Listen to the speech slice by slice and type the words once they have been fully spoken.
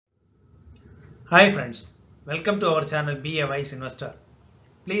Hi friends, welcome to our channel Be a Wise Investor.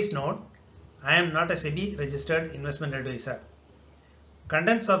 Please note, I am not a SEBI registered investment advisor.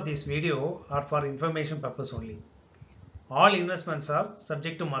 Contents of this video are for information purpose only. All investments are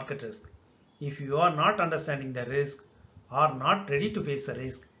subject to market risk. If you are not understanding the risk or not ready to face the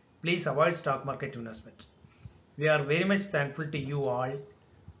risk, please avoid stock market investment. We are very much thankful to you all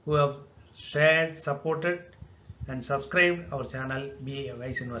who have shared, supported and subscribed our channel Be a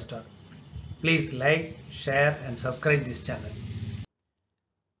Wise Investor. Please like, share and subscribe this channel.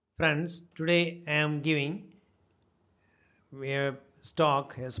 Friends, today I am giving a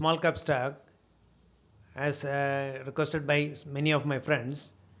stock, a small cap stock as requested by many of my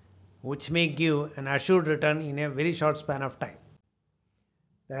friends, which may give an assured return in a very short span of time.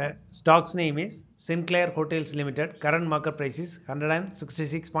 The stock's name is Sinclair Hotels Limited. Current market price is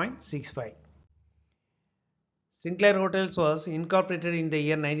 166.65. Sinclair Hotels was incorporated in the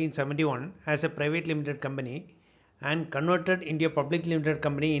year 1971 as a private limited company and converted into a public limited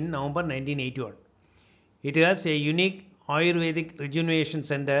company in November 1981. It has a unique Ayurvedic rejuvenation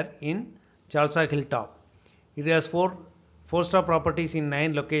center in Chalsa Hilltop. It has four-star properties in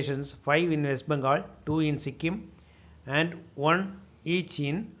 9 locations, 5 in West Bengal, 2 in Sikkim, and 1 each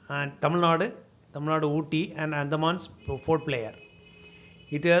in Tamil Nadu, Ooty, and Andaman's Port Player.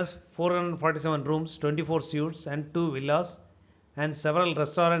 It has 447 rooms, 24 suites, and 2 villas, and several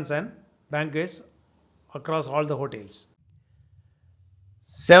restaurants and banquets across all the hotels.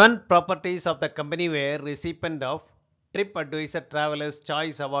 7 properties of the company were recipient of TripAdvisor Traveler's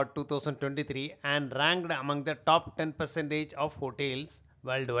Choice Award 2023 and ranked among the top 10% of hotels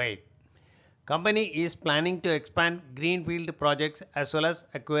worldwide. Company is planning to expand greenfield projects as well as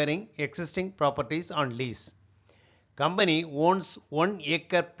acquiring existing properties on lease. Company owns 1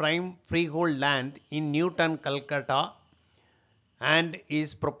 acre prime freehold land in Newton, Calcutta and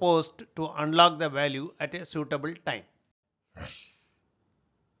is proposed to unlock the value at a suitable time.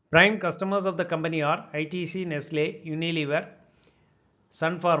 Prime customers of the company are ITC, Nestle, Unilever,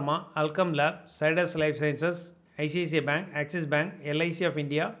 Sun Pharma, Alchem Lab, Zydus Life Sciences, ICICI Bank, Axis Bank, LIC of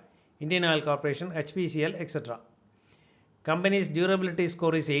India, Indian Oil Corporation, HPCL, etc. Company's durability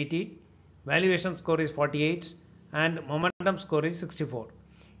score is 80, valuation score is 48 and momentum score is 64.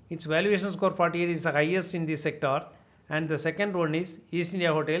 Its valuation score 48 is the highest in this sector and the second one is East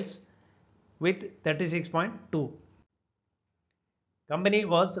India Hotels with 36.2. Company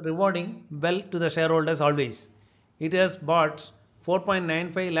was rewarding well to the shareholders always. It has bought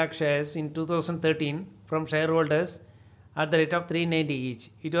 4.95 lakh shares in 2013 from shareholders at the rate of 390 each.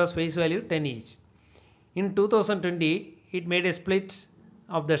 It was face value 10 each. In 2020, it made a split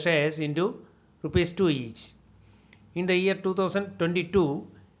of the shares into rupees 2 each. In the year 2022,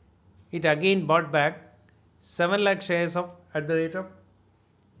 it again bought back 7 lakh shares at the rate of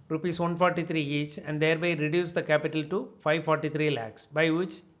rupees 143 each and thereby reduce the capital to 543 lakhs, by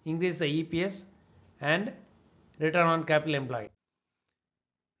which increase the EPS and return on capital employed.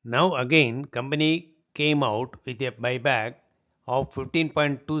 Now again company came out with a buyback of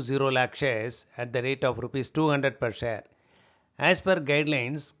 15.20 lakh shares at the rate of rupees 200 per share. As per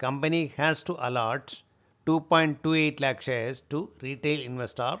guidelines, company has to allot 2.28 lakh shares to retail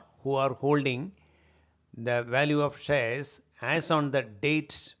investor who are holding the value of shares as on the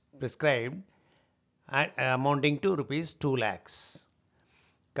date prescribed amounting to rupees 2 lakhs.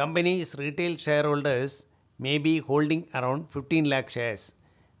 Company's retail shareholders may be holding around 15 lakh shares.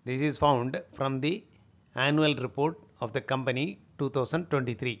 This is found from the annual report of the company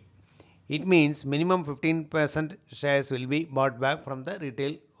 2023. It means minimum 15% shares will be bought back from the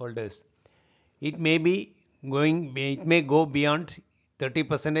retail holders. It may go beyond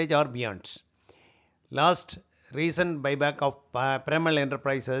 30% or beyond. Last recent buyback of Premal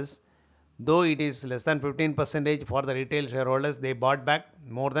Enterprises, though it is less than 15% for the retail shareholders, they bought back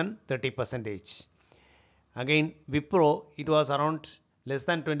more than 30%. Again, Wipro, it was around less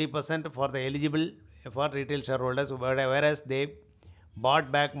than 20% for the eligible for retail shareholders, whereas they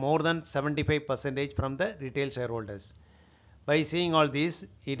bought back more than 75% from the retail shareholders. By seeing all this,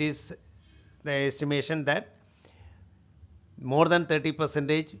 it is the estimation that more than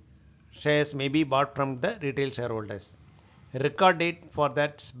 30% shares may be bought from the retail shareholders. Record date for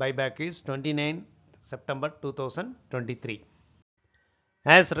that buyback is 29 September 2023.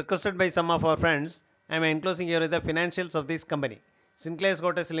 As requested by some of our friends, I am enclosing here the financials of this company. Sinclair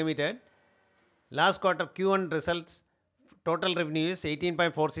Hotels Limited. Last quarter Q1 results, total revenue is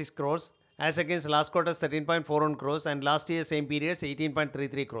 18.46 crores as against last quarter's 13.41 crores and last year same period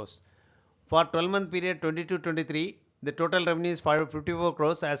 18.33 crores. For 12-month period 22-23, the total revenue is 54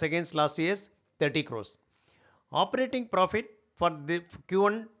 crores as against last year's 30 crores. Operating profit for the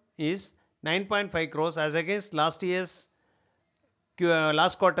Q1 is 9.5 crores as against last year's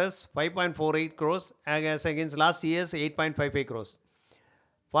last quarter's 5.48 crores as against last year's 8.55 crores.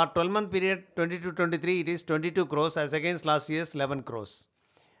 For 12-month period 22-23 it is 22 crores as against last year's 11 crores.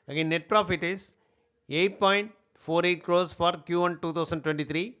 Again net profit is 8.48 crores for Q1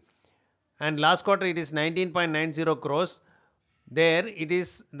 2023 and last quarter it is 19.90 crores. There it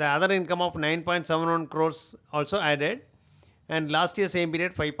is the other income of 9.71 crores also added and last year same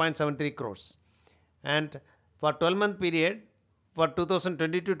period 5.73 crores. And for 12-month period for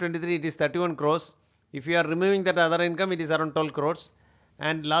 2022-23 it is 31 crores. If you are removing that other income it is around 12 crores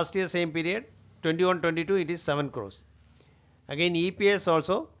and last year same period 21-22 it is 7 crores. Again EPS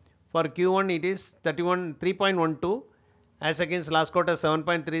also for Q1 it is 3.12 as against last quarter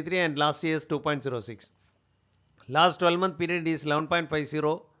 7.33 and last year's 2.06. Last 12-month period is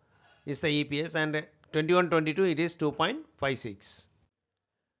 11.50 is the EPS and 21-22 it is 2.56.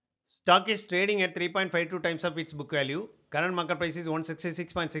 Stock is trading at 3.52 times of its book value. Current market price is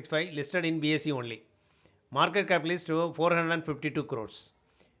 166.65, listed in BSE only. Market cap is 452 crores.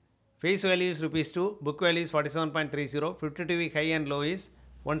 Face value is rupees 2, book value is 47.30, 52-week high and low is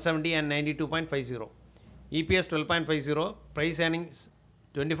 170 and 92.50. EPS 12.50, price earnings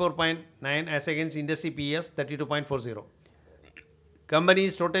 24.9 as against industry PS 32.40. Company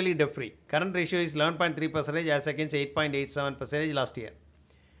is totally debt free. Current ratio is 11.3% as against 8.87% last year.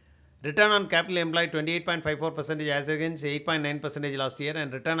 Return on capital employed 28.54% as against 8.9% last year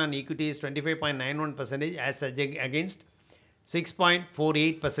and return on equity is 25.91% as against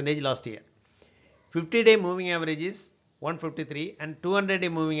 6.48% last year. 50-day moving average is 153 and 200-day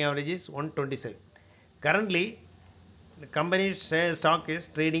moving average is 127. Currently, the company's stock is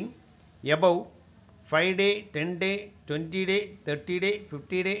trading above 5-day, 10-day, 20-day, 30-day,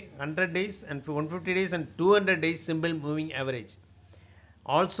 50-day, 100 days and 150 days and 200 days simple moving average.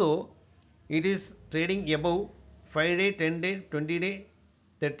 Also, it is trading above 5-day, 10-day, 20-day,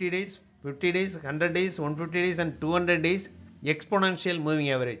 30 days, 50 days, 100 days, 150 days and 200 days exponential moving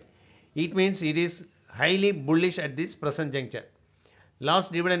average. It means it is highly bullish at this present juncture.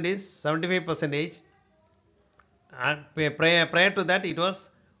 Last dividend is 75%. Prior to that it was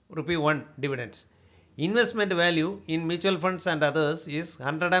 ₹1 dividends. Investment value in mutual funds and others is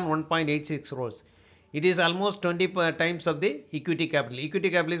 101.86 crores. It is almost 20 times of the equity capital. Equity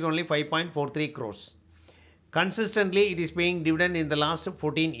capital is only 5.43 crores. Consistently it is paying dividend in the last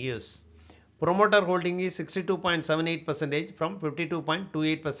 14 years. Promoter holding is 62.78% from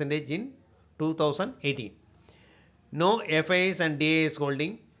 52.28% in 2018. No FIs and DIs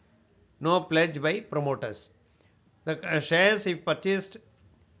holding. No pledge by promoters. The shares if purchased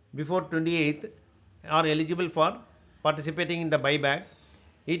before 28th are eligible for participating in the buyback.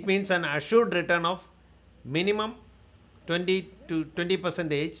 It means an assured return of minimum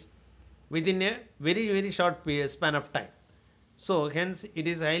 20% within a very short span of time. So hence it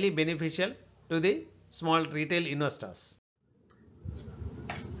is highly beneficial to the small retail investors.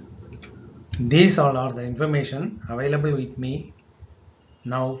 These all are the information available with me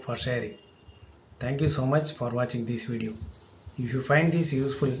now for sharing. Thank you so much for watching this video. If you find this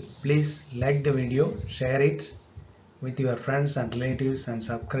useful, please like the video, share it with your friends and relatives and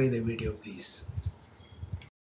subscribe the video please.